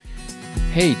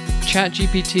Hey, Chat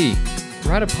GPT,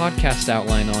 write a podcast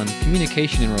outline on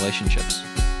communication in relationships.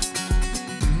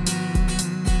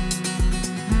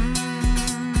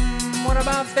 What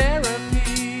about therapy?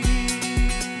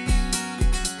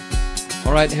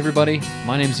 All right, hey everybody,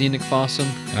 my name's Enoch and Austin.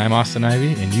 And I'm Austin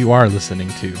Ivy, and you are listening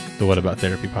to the What About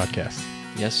Therapy podcast.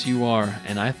 Yes, you are.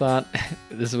 And I thought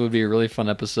this would be a really fun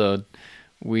episode.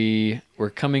 We were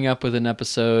coming up with an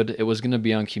episode. It was going to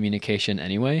be on communication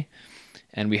anyway.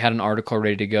 And we had an article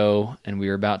ready to go, and we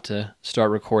were about to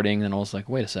start recording. And I was like,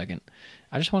 wait a second.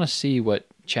 I just want to see what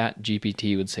Chat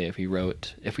GPT would say if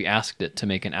we asked it to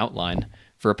make an outline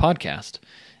for a podcast.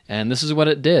 And this is what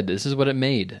it did. This is what it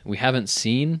made. We haven't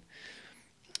seen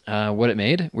what it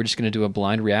made. We're just going to do a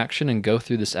blind reaction and go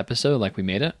through this episode like we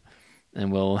made it.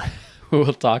 And we'll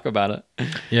talk about it.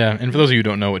 Yeah, and for those of you who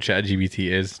don't know what Chat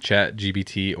GPT is, Chat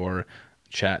GPT or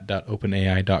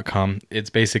chat.openai.com, it's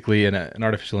basically an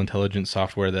artificial intelligence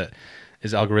software that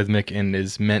is algorithmic and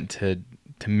is meant to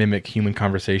mimic human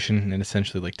conversation, and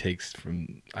essentially like takes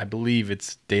from, I believe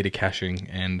it's data caching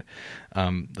and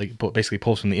basically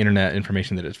pulls from the internet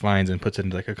information that it finds and puts it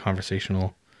into like a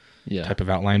conversational type of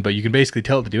outline. But you can basically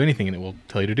tell it to do anything and it will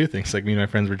tell you to do things. Like me and my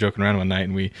friends were joking around one night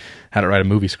and we had it write a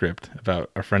movie script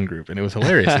about our friend group, and it was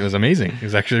hilarious. It was amazing. It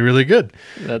was actually really good.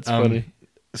 That's funny.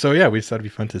 So yeah, we just thought it'd be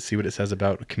fun to see what it says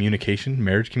about communication,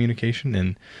 marriage communication,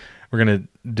 and we're going to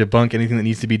debunk anything that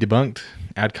needs to be debunked,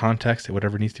 add context to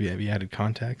whatever needs to be added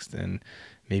context, and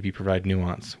maybe provide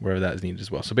nuance wherever that is needed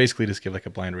as well. So basically just give like a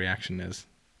blind reaction as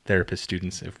therapist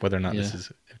students if whether or not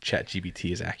if Chat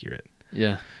GPT is accurate.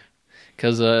 Yeah.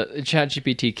 Because Chat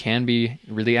GPT can be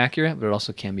really accurate, but it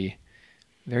also can be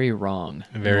very wrong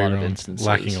in a lot of instances.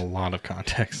 Lacking a lot of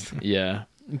context. Yeah.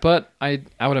 But I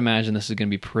would imagine this is going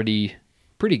to be pretty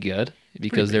good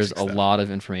because there's a lot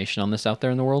of information on this out there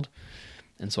in the world.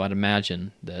 And so I'd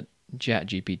imagine that Chat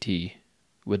GPT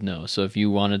would know. So if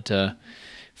you wanted to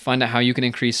find out how you can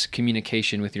increase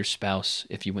communication with your spouse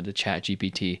if you went to Chat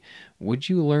GPT, would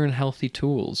you learn healthy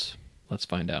tools? Let's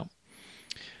find out.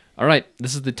 All right,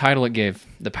 this is the title it gave.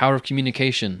 The Power of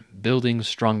Communication, Building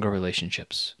Stronger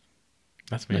Relationships.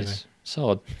 That's amazing. Nice.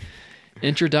 Solid.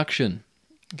 Introduction.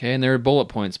 Okay, and there are bullet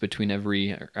points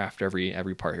after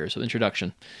every part here. So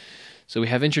introduction. So we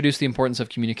have introduced the importance of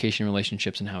communication in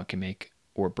relationships and how it can make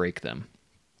or break them.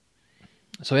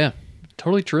 So yeah,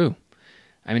 totally true.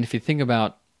 I mean, if you think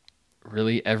about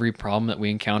really every problem that we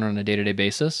encounter on a day-to-day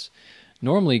basis,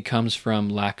 normally comes from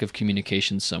lack of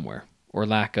communication somewhere or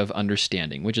lack of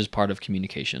understanding, which is part of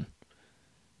communication.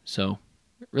 So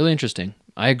really interesting.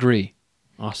 I agree.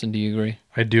 Austin, do you agree?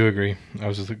 I do agree. I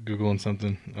was just Googling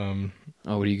something.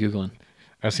 What are you Googling?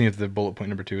 I was seeing if the bullet point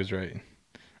number 2 is right.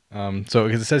 So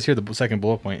because it says here the second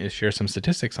bullet point is share some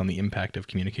statistics on the impact of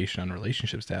communication on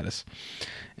relationship status.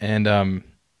 And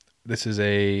this is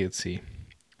let's see,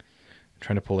 I'm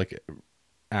trying to pull like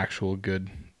actual good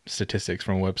statistics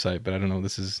from a website, but I don't know.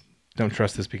 Don't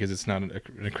trust this because it's not an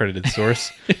accredited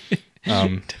source.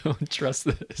 Don't trust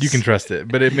this. You can trust it,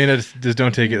 but it may not. Just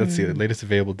don't take it. Let's see. The latest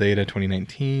available data,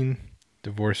 2019,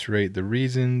 divorce rate. The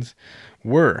reasons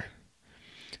were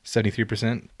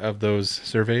 73% of those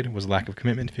surveyed was lack of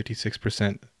commitment.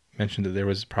 56% mentioned that there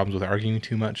was problems with arguing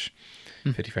too much.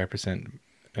 55%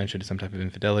 mentioned some type of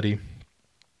infidelity.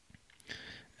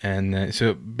 And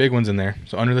so big ones in there.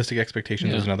 So unrealistic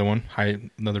expectations was another one.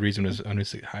 Another reason was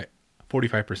unrealistic.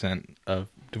 45% of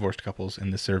divorced couples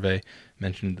in this survey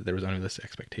mentioned that there was unrealistic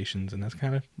expectations, and that's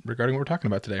kind of regarding what we're talking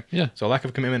about today. Yeah. So lack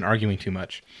of commitment, arguing too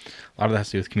much. A lot of that has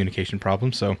to do with communication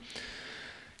problems. So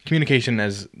communication,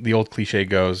 as the old cliche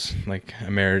goes, like a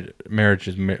marriage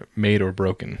is made or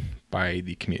broken by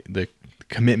the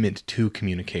commitment to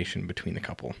communication between the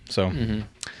couple. So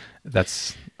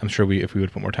that's, I'm sure if we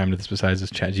would put more time into this besides this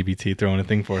Chat GPT throwing a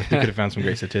thing for us, we could have found some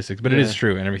great statistics. But it is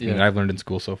true, and everything that I've learned in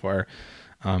school so far,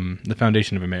 the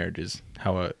foundation of a marriage is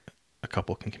how a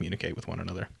couple can communicate with one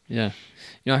another. Yeah.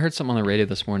 I heard something on the radio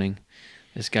this morning.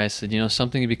 This guy said,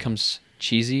 something becomes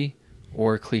cheesy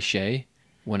or cliche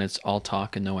when it's all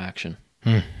talk and no action.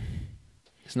 Isn't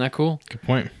that cool? Good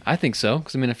point. I think so.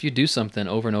 Because, if you do something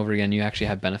over and over again, you actually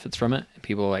have benefits from it. And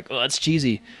people are like, oh, that's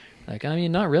cheesy. Like,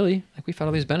 not really. Like, we've had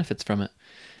all these benefits from it.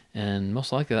 And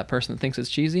most likely that person that thinks it's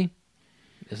cheesy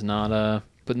is not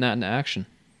putting that into action.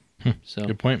 So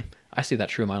good point. I see that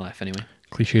true in my life anyway.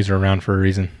 Cliches are around for a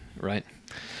reason. Right.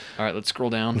 All right, let's scroll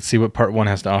down. Let's see what part 1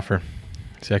 has to offer.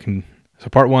 So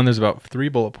part 1, there's about 3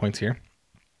 bullet points here.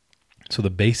 So the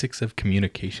basics of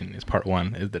communication is part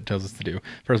 1 that tells us to do.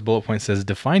 First bullet point says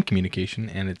define communication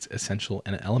and its essential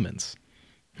and elements.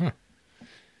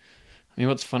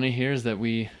 What's funny here is that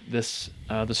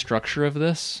the structure of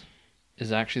this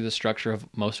is actually the structure of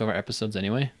most of our episodes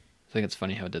anyway. I think it's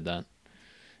funny how it did that.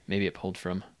 Maybe it pulled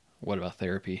from What About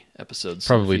Therapy episodes.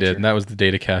 Probably did. And that was the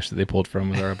data cache that they pulled from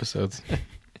with our episodes.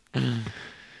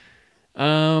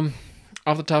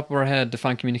 Off the top of our head,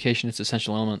 define communication, its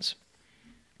essential elements.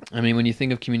 I mean, when you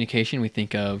think of communication, we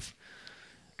think of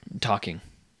talking.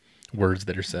 Words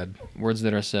that are said. Words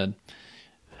that are said.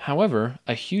 However,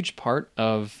 a huge part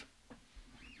of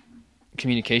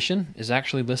communication is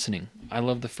actually listening. I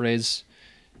love the phrase,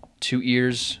 2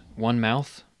 ears, 1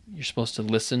 mouth. You're supposed to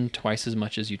listen twice as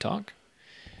much as you talk.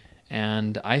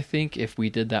 And I think if we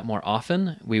did that more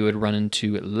often, we would run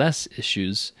into less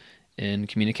issues in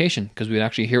communication because we would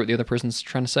actually hear what the other person's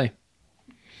trying to say.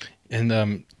 And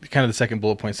kind of the second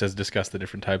bullet point says discuss the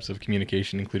different types of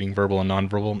communication, including verbal and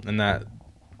nonverbal, and that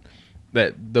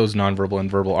those nonverbal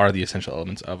and verbal are the essential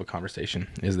elements of a conversation.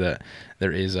 Is that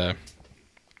there is a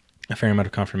fair amount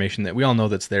of confirmation that we all know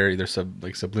that's there, either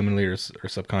subliminally or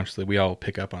subconsciously. We all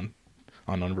pick up on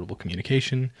nonverbal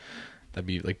communication. That'd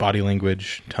be like body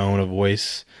language, tone of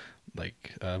voice,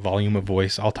 like volume of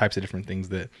voice, all types of different things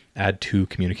that add to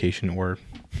communication or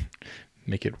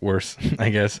make it worse, I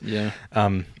guess. Yeah.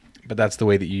 But that's the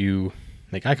way that you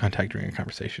make eye contact during a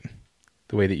conversation.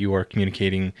 The way that you are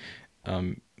communicating.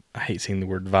 I hate saying the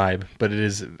word vibe, but it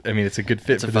is. I mean, it's a good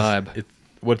fit. It's a vibe.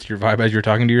 What's your vibe as you're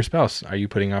talking to your spouse? Are you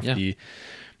putting off the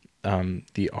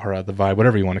aura, the vibe,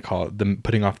 whatever you want to call it,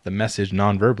 putting off the message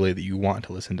non-verbally that you want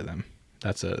to listen to them?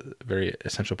 That's a very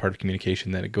essential part of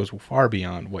communication, that it goes far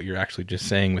beyond what you're actually just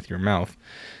saying with your mouth.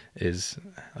 Is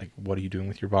like, what are you doing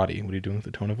with your body? What are you doing with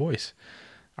the tone of voice?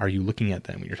 Are you looking at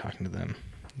them when you're talking to them?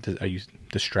 Are you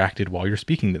distracted while you're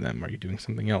speaking to them? Are you doing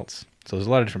something else? So there's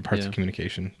a lot of different parts of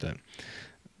communication that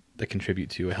contribute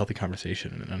to a healthy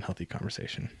conversation and an unhealthy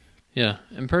conversation. Yeah,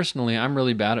 and personally, I'm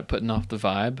really bad at putting off the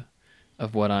vibe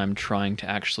of what I'm trying to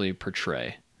actually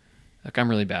portray. Like, I'm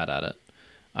really bad at it.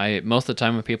 Most of the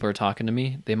time when people are talking to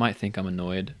me, they might think I'm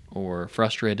annoyed or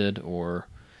frustrated or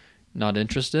not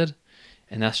interested,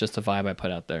 and that's just the vibe I put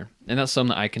out there. And that's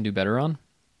something that I can do better on.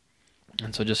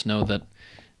 And so just know that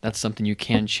that's something you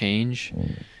can change,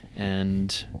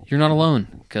 and you're not alone,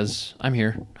 because I'm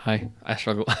here. Hi, I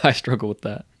struggle with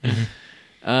that.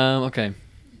 Mm-hmm. Okay.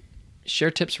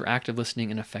 Share tips for active listening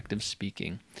and effective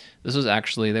speaking.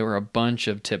 There were a bunch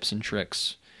of tips and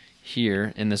tricks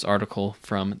here in this article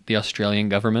from the Australian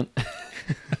government.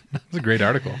 It's a great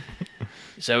article.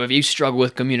 So if you struggle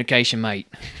with communication, mate,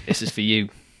 this is for you,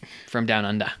 from down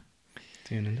under.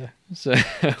 So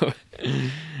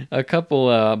a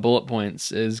couple bullet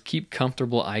points is keep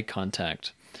comfortable eye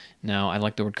contact. Now, I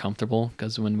like the word comfortable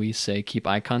because when we say keep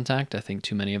eye contact, I think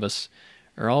too many of us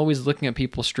are always looking at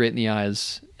people straight in the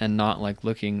eyes and not like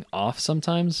looking off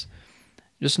sometimes.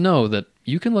 Just know that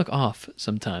you can look off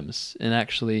sometimes, and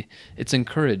actually it's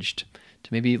encouraged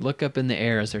to maybe look up in the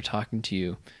air as they're talking to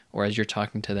you or as you're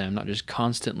talking to them, not just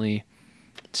constantly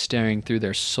staring through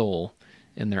their soul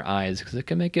in their eyes, because it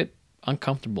can make it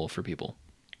uncomfortable for people.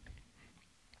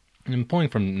 And pulling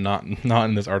from not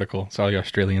in this article, sorry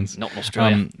Australians. Not in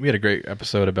Australia. We had a great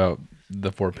episode about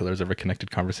the 4 pillars of a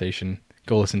connected conversation.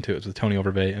 Go listen to it. It was with Tony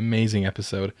Overbay. Amazing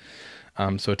episode.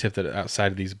 So a tip that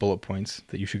outside of these bullet points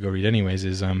that you should go read anyways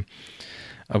is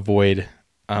avoid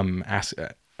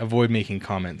making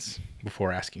comments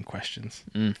before asking questions.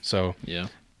 So yeah.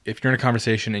 If you're in a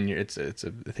conversation and it's a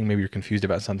thing, maybe you're confused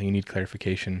about something, you need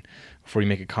clarification before you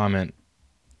make a comment.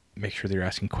 Make sure that you're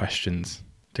asking questions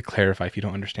to clarify. If you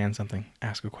don't understand something,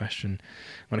 ask a question.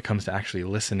 When it comes to actually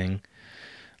listening,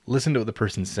 listen to what the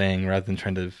person's saying rather than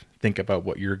trying to think about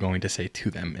what you're going to say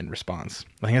to them in response.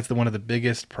 I think that's one of the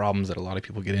biggest problems that a lot of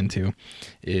people get into,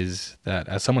 is that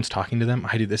as someone's talking to them,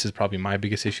 this is probably my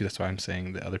biggest issue. That's why I'm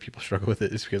saying that other people struggle with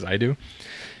it, is because I do,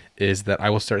 is that I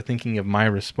will start thinking of my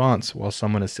response while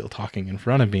someone is still talking in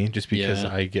front of me, just because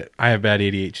I have bad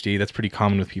ADHD. That's pretty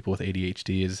common with people with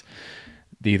ADHD, is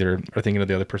they either are thinking of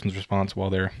the other person's response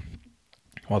while they're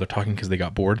talking because they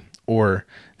got bored, or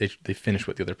they finish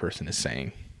what the other person is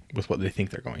saying with what they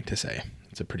think they're going to say.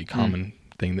 It's a pretty common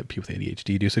thing that people with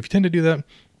ADHD do. So if you tend to do that,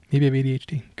 maybe you have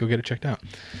ADHD. Go get it checked out.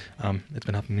 It's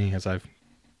been helping me as I've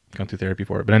gone through therapy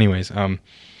for it. But anyways,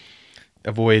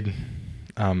 avoid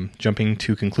jumping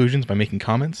to conclusions by making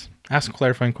comments. Ask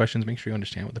clarifying questions. Make sure you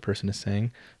understand what the person is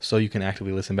saying so you can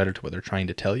actively listen better to what they're trying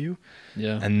to tell you.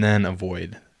 Yeah. And then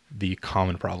avoid the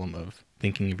common problem of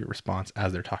thinking of your response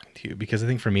as they're talking to you, because I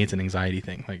think for me it's an anxiety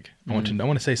thing. Like I want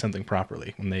to say something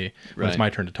properly when it's my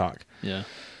turn to talk. Yeah.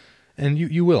 And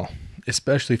you will.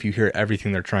 especially if you hear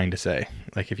everything they're trying to say.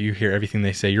 Like if you hear everything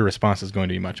they say, your response is going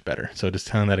to be much better. So just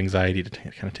telling that anxiety to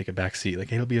kind of take a back seat, like,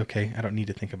 hey, it'll be okay. I don't need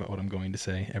to think about what I'm going to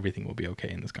say. Everything will be okay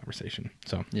in this conversation.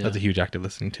 So that's a huge active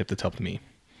listening tip that's helped me.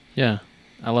 Yeah,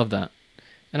 I love that.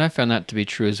 And I found that to be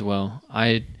true as well.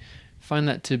 I find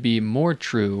that to be more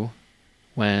true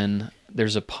when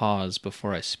there's a pause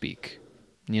before I speak.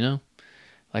 You know?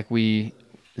 Like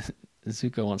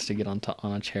Zuko wants to get on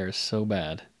a chair so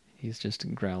bad. He's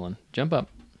just growling. Jump up.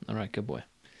 All right, good boy.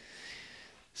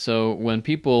 So when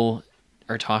people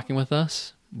are talking with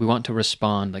us, we want to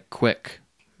respond like quick,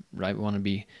 right? We want to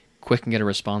be quick and get a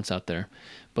response out there.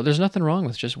 But there's nothing wrong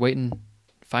with just waiting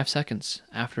 5 seconds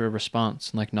after a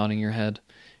response and like nodding your head,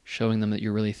 showing them that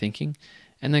you're really thinking,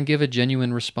 and then give a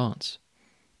genuine response.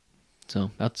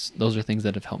 So those are things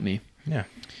that have helped me. Yeah.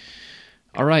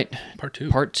 All right.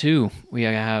 Part 2. We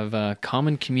have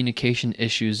common communication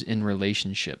issues in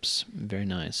relationships. Very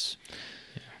nice.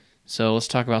 Yeah. So let's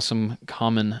talk about some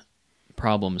common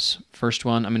problems. First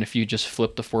one, if you just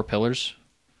flip the 4 pillars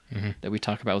that we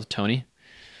talk about with Tony,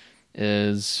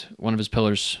 is one of his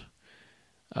pillars,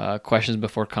 questions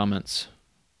before comments,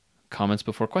 comments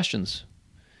before questions.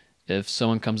 If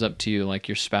someone comes up to you, like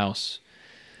your spouse,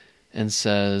 and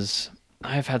says,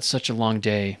 I've had such a long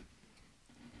day,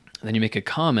 and then you make a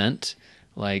comment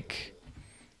like,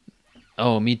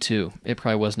 oh, me too. It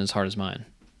probably wasn't as hard as mine.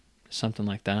 Something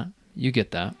like that. You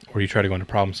get that. Or you try to go into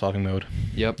problem-solving mode.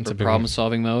 Yep, or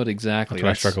problem-solving mode, exactly. That's what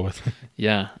I struggle with.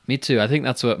 Yeah, me too. I think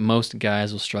that's what most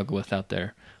guys will struggle with out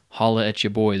there. Holla at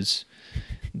your boys.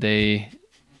 I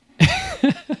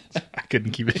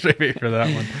couldn't keep a straight face for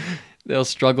that one. They'll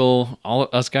struggle. All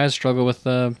us guys struggle with,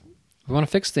 we want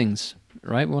to fix things,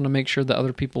 right? We want to make sure that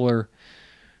other people are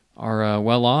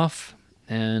well off,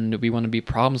 and we want to be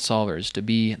problem solvers, to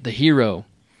be the hero,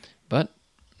 but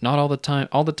not all the time.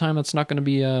 All the time, that's not going to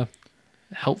be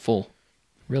helpful,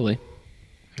 really.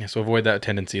 Yeah, so avoid that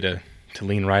tendency to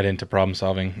lean right into problem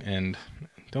solving, and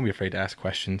don't be afraid to ask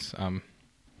questions.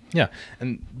 Yeah,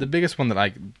 and the biggest one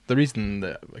the reason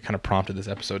that I kind of prompted this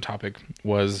episode topic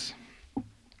was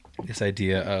this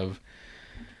idea of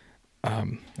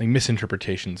like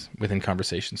misinterpretations within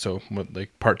conversations. So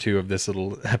part 2 of this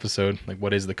little episode, like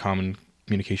what is the common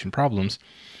communication problems,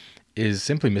 is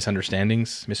simply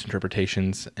misunderstandings,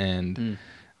 misinterpretations, and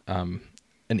an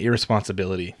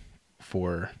irresponsibility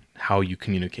for how you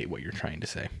communicate what you're trying to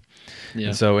say. Yeah.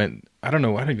 And so, I don't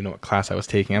even know what class I was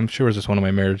taking. I'm sure it was just one of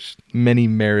my many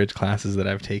marriage classes that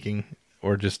I've taken,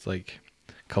 or just like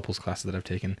couples classes that I've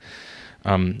taken.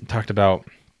 Talked about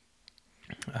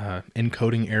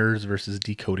encoding errors versus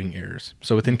decoding errors.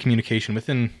 So within communication,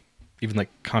 within even like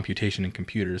computation in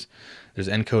computers, there's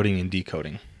encoding and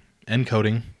decoding.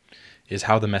 Encoding is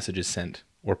how the message is sent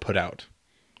or put out,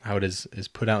 how it is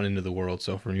put out into the world.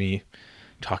 So for me,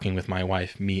 talking with my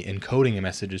wife, me encoding a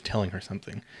message is telling her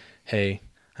something. Hey,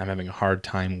 I'm having a hard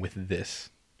time with this.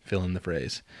 Fill in the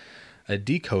phrase. A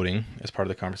decoding is part of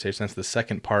the conversation. That's the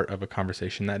second part of a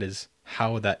conversation. That is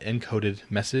how that encoded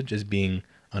message is being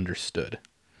understood.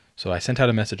 So I sent out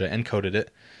a message, I encoded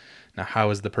it. Now how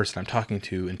is the person I'm talking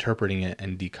to interpreting it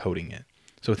and decoding it?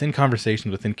 So within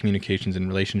conversations, within communications and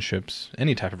relationships,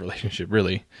 any type of relationship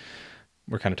really,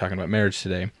 we're kind of talking about marriage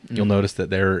today, you'll notice that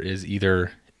there is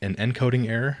either an encoding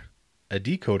error, a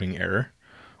decoding error,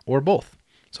 or both.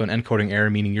 So an encoding error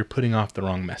meaning you're putting off the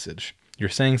wrong message. You're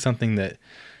saying something that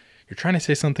you're trying to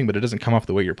say something, but it doesn't come off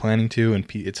the way you're planning to, and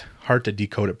it's hard to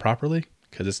decode it properly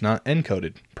because it's not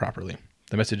encoded properly.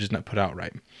 The message is not put out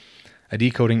right. A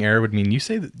decoding error would mean you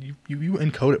say that you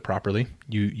encode it properly.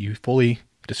 You fully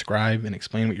describe and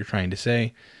explain what you're trying to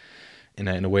say in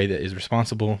a way that is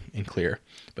responsible and clear.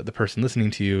 But the person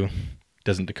listening to you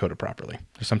doesn't decode it properly.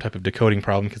 There's some type of decoding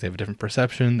problem because they have a different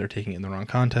perception. They're taking it in the wrong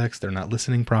context. They're not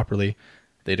listening properly.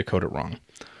 They decode it wrong.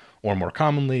 Or more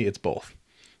commonly, it's both.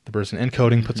 The person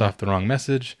encoding puts off the wrong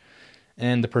message,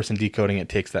 and the person decoding it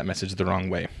takes that message the wrong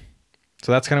way.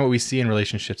 So that's kind of what we see in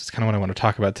relationships. It's kind of what I want to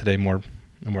talk about today more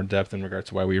depth in regards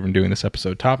to why we're even doing this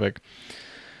episode topic.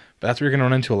 But that's what you're going to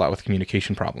run into a lot with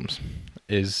communication problems,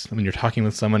 is when you're talking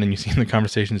with someone and you see the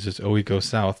conversations just always go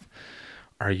south.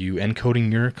 Are you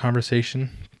encoding your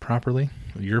conversation properly,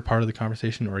 your part of the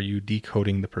conversation, or are you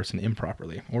decoding the person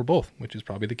improperly, or both, which is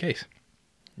probably the case.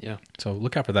 Yeah. So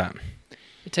look out for that.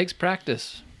 It takes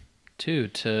practice, too,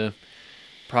 to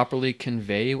properly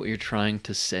convey what you're trying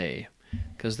to say,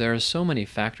 because there are so many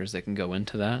factors that can go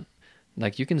into that.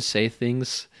 Like, you can say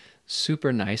things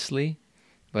super nicely,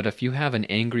 but if you have an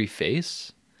angry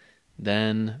face,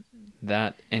 then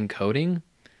that encoding,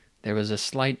 there was a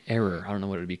slight error. I don't know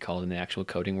what it would be called in the actual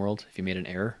coding world if you made an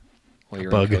error while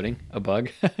you're encoding. A bug.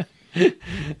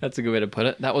 That's a good way to put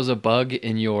it. That was a bug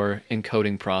in your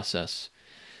encoding process,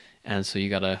 and so you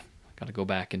gotta go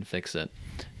back and fix it.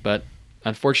 But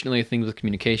unfortunately, things with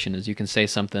communication is you can say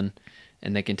something,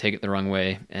 and they can take it the wrong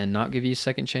way and not give you a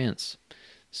second chance.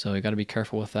 So you got to be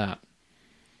careful with that.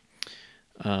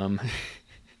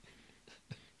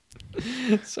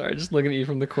 Sorry, just looking at you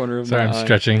from the corner of my eye. I'm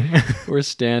stretching. We're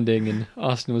standing, and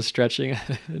Austin was stretching.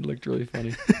 It looked really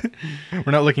funny.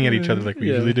 We're not looking at each other like we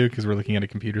usually do because we're looking at a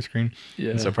computer screen.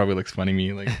 Yeah. And so it probably looks funny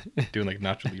me like doing like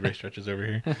Nacho Libre stretches over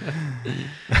here.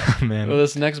 Oh, man. Well,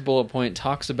 this next bullet point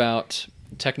talks about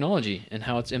technology and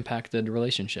how it's impacted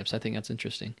relationships. I think that's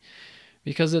interesting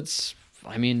because it's,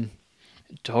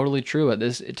 totally true.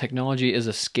 This technology is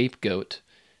a scapegoat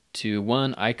to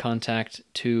 1, eye contact,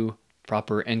 2,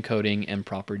 proper encoding and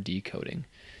proper decoding.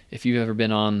 If you've ever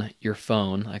been on your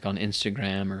phone, like on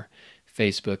Instagram or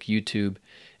Facebook, YouTube,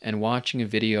 and watching a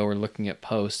video or looking at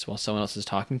posts while someone else is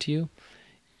talking to you,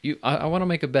 I want to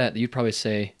make a bet that you'd probably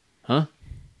say, huh?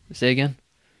 Say again?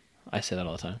 I say that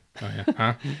all the time. Oh, yeah.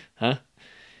 Huh? Huh?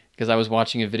 Because I was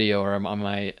watching a video or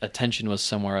my attention was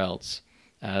somewhere else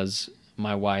as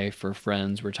my wife or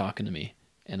friends were talking to me,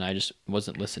 and I just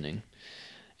wasn't listening.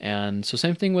 And so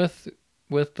same thing with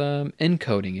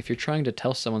encoding. If you're trying to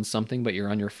tell someone something but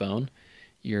you're on your phone,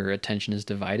 your attention is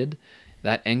divided,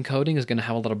 that encoding is going to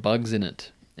have a lot of bugs in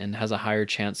it and has a higher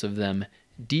chance of them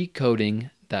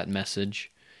decoding that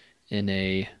message in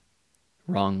a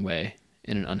wrong way,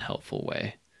 in an unhelpful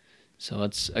way. So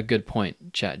that's a good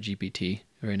point, Chat GPT.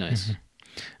 Very nice. Mm-hmm.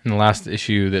 And the last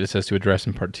issue that it says to address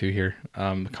in part 2 here,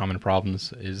 the common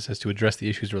problems, is it says to address the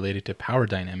issues related to power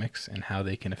dynamics and how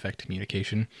they can affect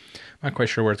communication. I'm not quite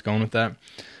sure where it's going with that.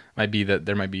 Might be that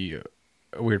there might be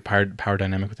a weird power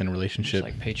dynamic within a relationship.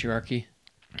 Just like patriarchy?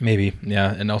 Maybe,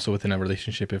 yeah. And also within a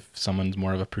relationship, if someone's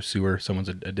more of a pursuer, someone's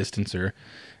a distancer,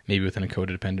 maybe within a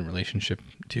codependent relationship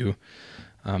too.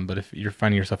 But if you're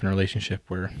finding yourself in a relationship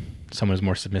where someone is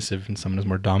more submissive and someone is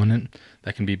more dominant,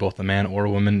 that can be both a man or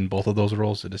a woman in both of those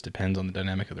roles. It just depends on the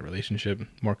dynamic of the relationship.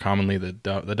 More commonly, the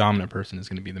dominant person is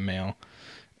going to be the male,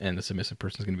 and the submissive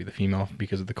person is going to be the female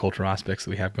because of the cultural aspects that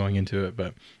we have going into it.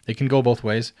 But it can go both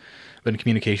ways. But in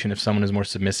communication, if someone is more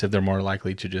submissive, they're more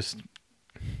likely to just,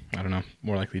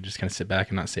 more likely to just kind of sit back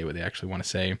and not say what they actually want to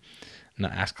say,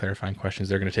 not ask clarifying questions.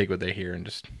 They're going to take what they hear and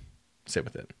just sit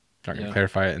with it. They're not going to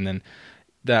clarify it, and then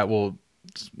that will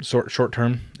short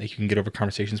term, you can get over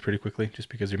conversations pretty quickly just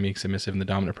because you're being submissive and the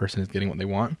dominant person is getting what they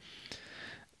want.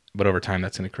 But over time,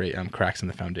 that's going to create cracks in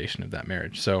the foundation of that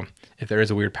marriage. So if there is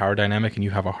a weird power dynamic and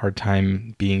you have a hard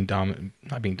time being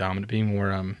being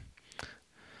more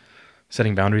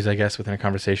setting boundaries, I guess, within a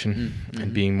conversation,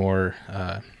 and being more,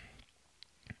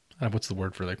 what's the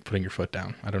word for like putting your foot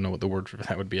down? I don't know what the word for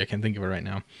that would be. I can't think of it right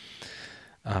now.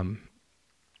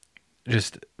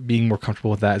 Just being more comfortable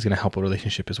with that is going to help a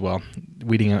relationship as well.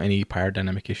 Weeding out any power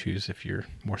dynamic issues if you're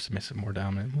more submissive, more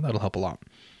dominant, well, that'll help a lot.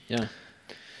 Yeah.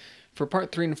 For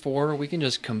part 3 and 4, we can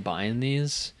just combine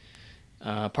these.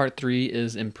 Part 3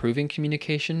 is improving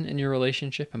communication in your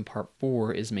relationship, and part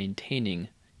 4 is maintaining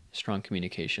strong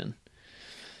communication.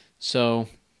 So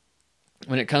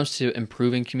when it comes to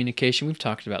improving communication, we've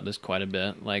talked about this quite a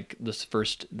bit. Like this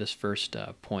first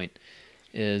point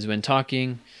is when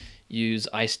talking, use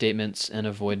I statements and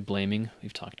avoid blaming.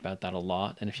 We've talked about that a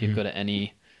lot. And if you go to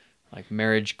any like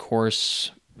marriage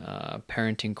course,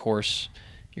 parenting course,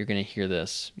 you're going to hear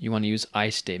this. You want to use I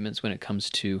statements when it comes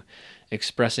to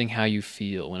expressing how you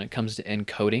feel, when it comes to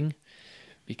encoding,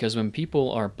 because when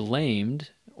people are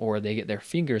blamed or they get their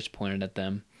fingers pointed at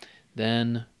them,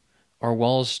 then our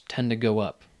walls tend to go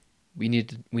up. We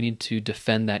need to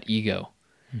defend that ego,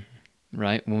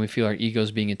 right? When we feel our ego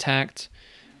is being attacked,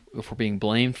 if we're being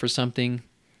blamed for something,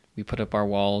 we put up our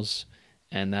walls,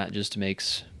 and that just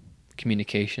makes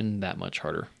communication that much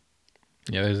harder.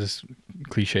 Yeah, there's this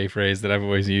cliche phrase that I've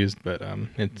always used, but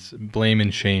it's blame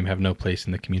and shame have no place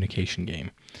in the communication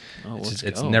game. Oh,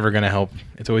 it's never going to help.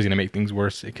 It's always going to make things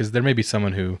worse because there may be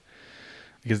someone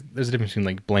because there's a difference between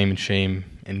like blame and shame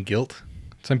and guilt.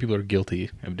 Some people are guilty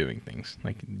of doing things.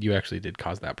 Like you actually did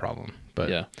cause that problem,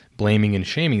 but blaming and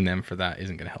shaming them for that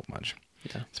isn't going to help much.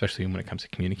 Yeah. Especially when it comes to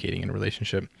communicating in a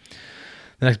relationship.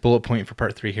 The next bullet point for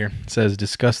part 3 here says,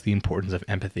 discuss the importance of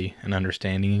empathy and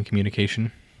understanding in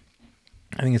communication.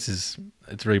 I think it's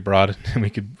really broad and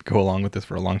we could go along with this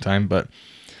for a long time, but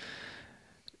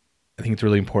I think it's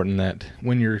really important that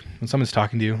when someone's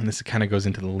talking to you, and this kind of goes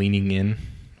into the leaning in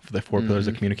for the 4 pillars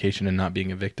of communication and not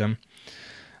being a victim,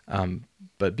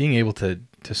 but being able to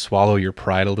swallow your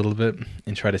pride a little bit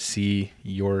and try to see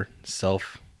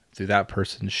yourself through that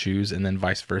person's shoes and then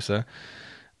vice versa.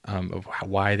 of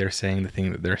why they're saying the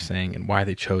thing that they're saying and why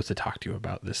they chose to talk to you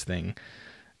about this thing.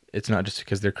 It's not just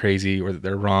because they're crazy or that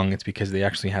they're wrong. It's because they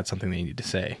actually had something they need to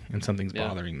say and something's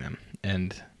bothering them.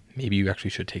 And maybe you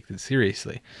actually should take this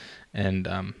seriously. And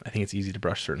I think it's easy to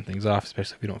brush certain things off,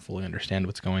 especially if you don't fully understand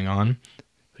what's going on.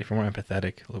 But if you're more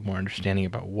empathetic, a little more understanding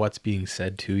about what's being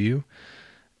said to you,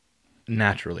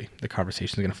 naturally the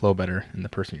conversation is going to flow better and the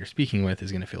person you're speaking with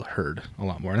is going to feel heard a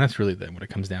lot more. And that's really what it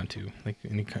comes down to. Like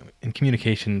in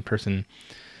communication,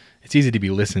 it's easy to be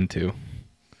listened to.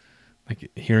 Like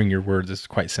hearing your words is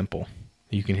quite simple.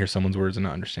 You can hear someone's words and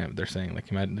not understand what they're saying. Like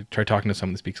you might try talking to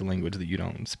someone that speaks a language that you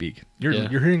don't speak. You're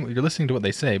listening to what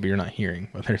they say, but you're not hearing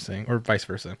what they're saying, or vice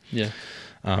versa. Yeah.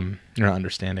 You're not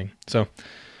understanding. So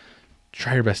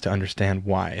try your best to understand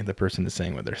why the person is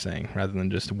saying what they're saying rather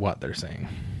than just what they're saying.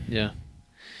 Yeah.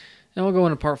 And we'll go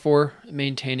into part 4,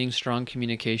 maintaining strong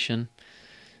communication.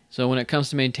 So when it comes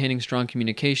to maintaining strong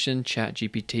communication, Chat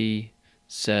GPT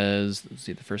says, let's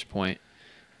see the first point,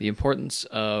 the importance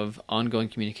of ongoing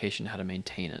communication, how to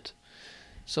maintain it.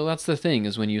 So that's the thing,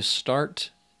 is when you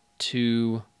start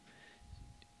to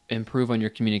improve on your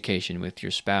communication with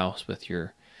your spouse, with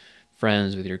your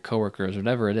friends, with your coworkers,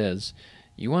 whatever it is,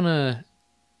 you want to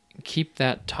keep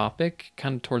that topic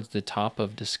kind of towards the top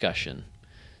of discussion.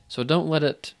 So don't let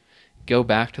it go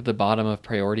back to the bottom of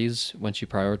priorities once you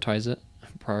prioritize it.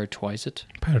 Prioritize it.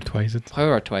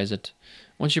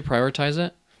 Once you prioritize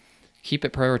it, keep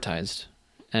it prioritized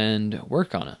and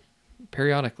work on it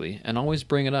periodically and always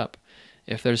bring it up.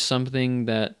 If there's something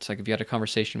that, like if you had a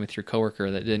conversation with your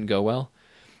coworker that didn't go well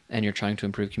and you're trying to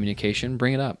improve communication,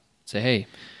 bring it up. Say, hey,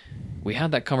 we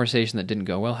had that conversation that didn't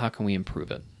go well. How can we improve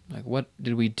it? Like, what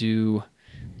did we do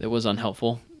that was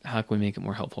unhelpful? How can we make it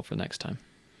more helpful for next time?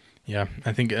 Yeah,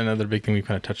 I think another big thing we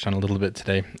kind of touched on a little bit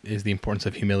today is the importance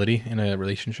of humility in a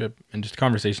relationship and just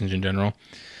conversations in general.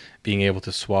 Being able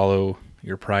to swallow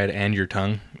your pride and your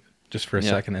tongue just for a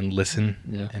second and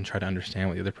listen and try to understand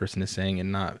what the other person is saying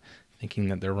and not thinking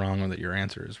that they're wrong or that your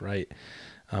answer is right.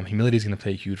 Humility is going to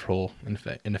play a huge role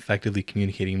in effectively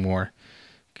communicating more,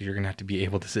 because you're going to have to be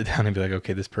able to sit down and be like,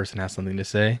 okay, this person has something to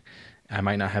say. I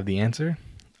might not have the answer.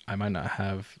 I might not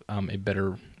have a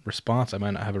better response. I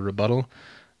might not have a rebuttal.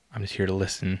 I'm just here to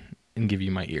listen and give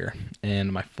you my ear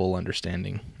and my full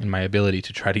understanding and my ability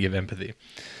to try to give empathy.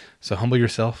 So humble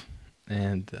yourself,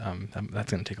 and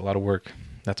that's going to take a lot of work.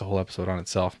 That's a whole episode on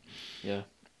itself. Yeah.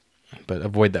 But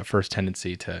avoid that first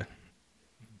tendency to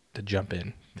jump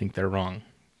in, think they're wrong,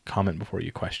 comment before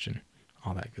you question,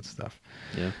 all that good stuff.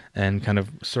 Yeah. And kind of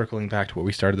circling back to what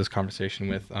we started this conversation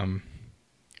with,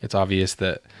 it's obvious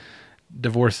that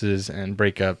divorces and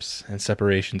breakups and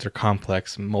separations are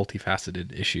complex,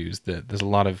 multifaceted issues. That there's a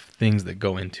lot of things that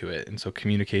go into it. And so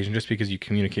communication, just because you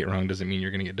communicate wrong doesn't mean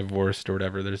you're going to get divorced or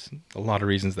whatever. There's a lot of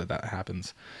reasons that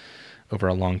happens over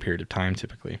a long period of time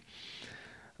typically.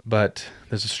 But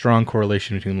there's a strong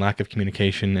correlation between lack of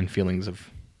communication and feelings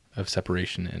of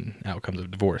separation and outcomes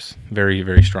of divorce. Very,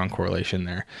 very strong correlation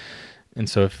there. And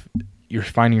so if you're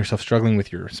finding yourself struggling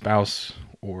with your spouse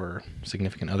or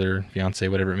significant other, fiance,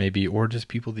 whatever it may be, or just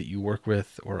people that you work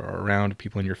with or are around,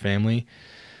 people in your family,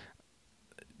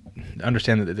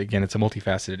 understand that, again, it's a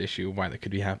multifaceted issue, why that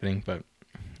could be happening. But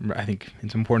I think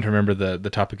it's important to remember the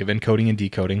topic of encoding and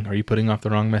decoding. Are you putting off the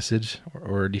wrong message,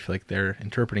 or do you feel like they're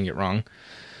interpreting it wrong?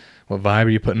 What vibe are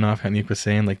you putting off? Nick was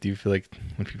saying, like, do you feel like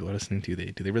when people are listening to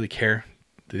you, do they really care?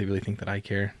 Do they really think that I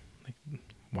care? Like,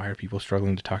 why are people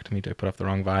struggling to talk to me? Do I put off the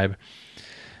wrong vibe?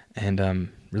 And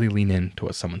really lean into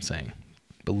what someone's saying.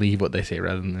 Believe what they say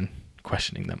rather than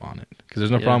questioning them on it. Because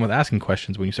there's no problem with asking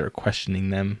questions. When you start questioning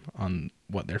them on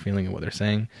what they're feeling and what they're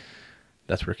saying,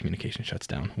 that's where communication shuts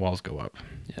down. Walls go up.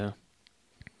 Yeah.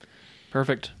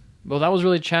 Perfect. Well, that was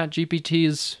really Chat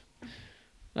GPT's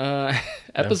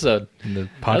episode. The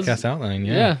podcast outline,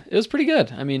 Yeah, it was pretty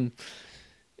good. I mean,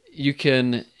 you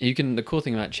can, the cool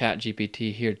thing about Chat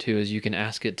GPT here too is you can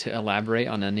ask it to elaborate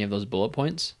on any of those bullet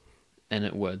points, and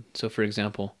it would. So for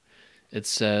example, it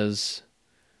says,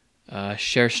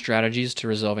 share strategies to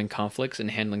resolving conflicts and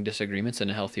handling disagreements in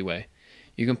a healthy way.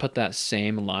 You can put that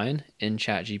same line in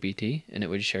Chat GPT and it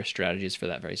would share strategies for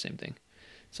that very same thing.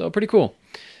 So pretty cool.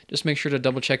 Just make sure to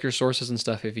double check your sources and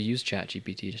stuff if you use Chat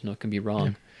GPT. Just know it can be wrong.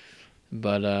 Yeah.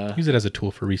 But use it as a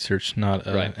tool for research, not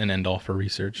an end all for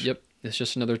research. Yep. It's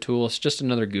just another tool. It's just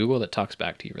another Google that talks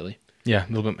back to you, really. Yeah, a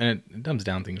little bit. And it dumbs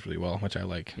down things really well, which I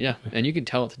like. Yeah, and you can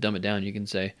tell it to dumb it down. You can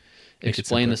say,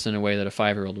 explain this in a way that a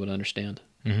 5-year-old would understand.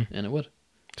 Mm-hmm. And it would.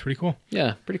 It's pretty cool.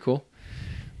 Yeah, pretty cool.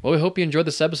 Well, we hope you enjoyed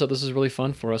this episode. This is really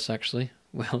fun for us, actually.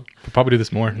 Well, we'll probably do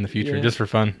this more in the future, just for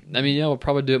fun. I mean, yeah, we'll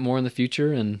probably do it more in the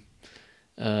future, and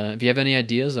If you have any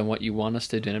ideas on what you want us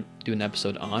to do an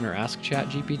episode on or ask Chat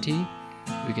GPT,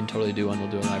 we can totally do one.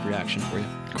 We'll do a live reaction for you.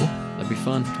 Cool. That'd be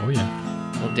fun. Oh,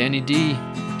 yeah. Well, Danny D,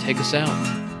 take us out.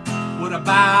 What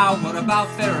about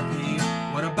therapy?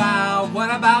 What about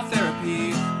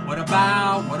therapy? What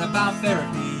about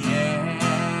therapy? Yeah.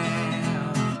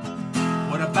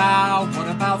 What about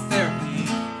therapy?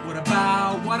 What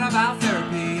about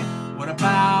therapy? What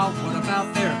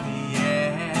about therapy?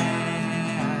 Yeah.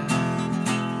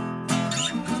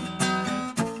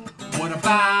 What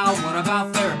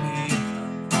about therapy?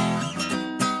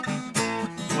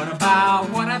 What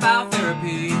about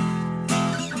therapy?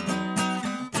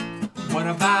 What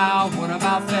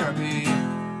about therapy?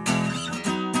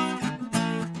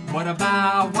 What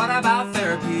about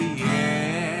therapy? Yeah.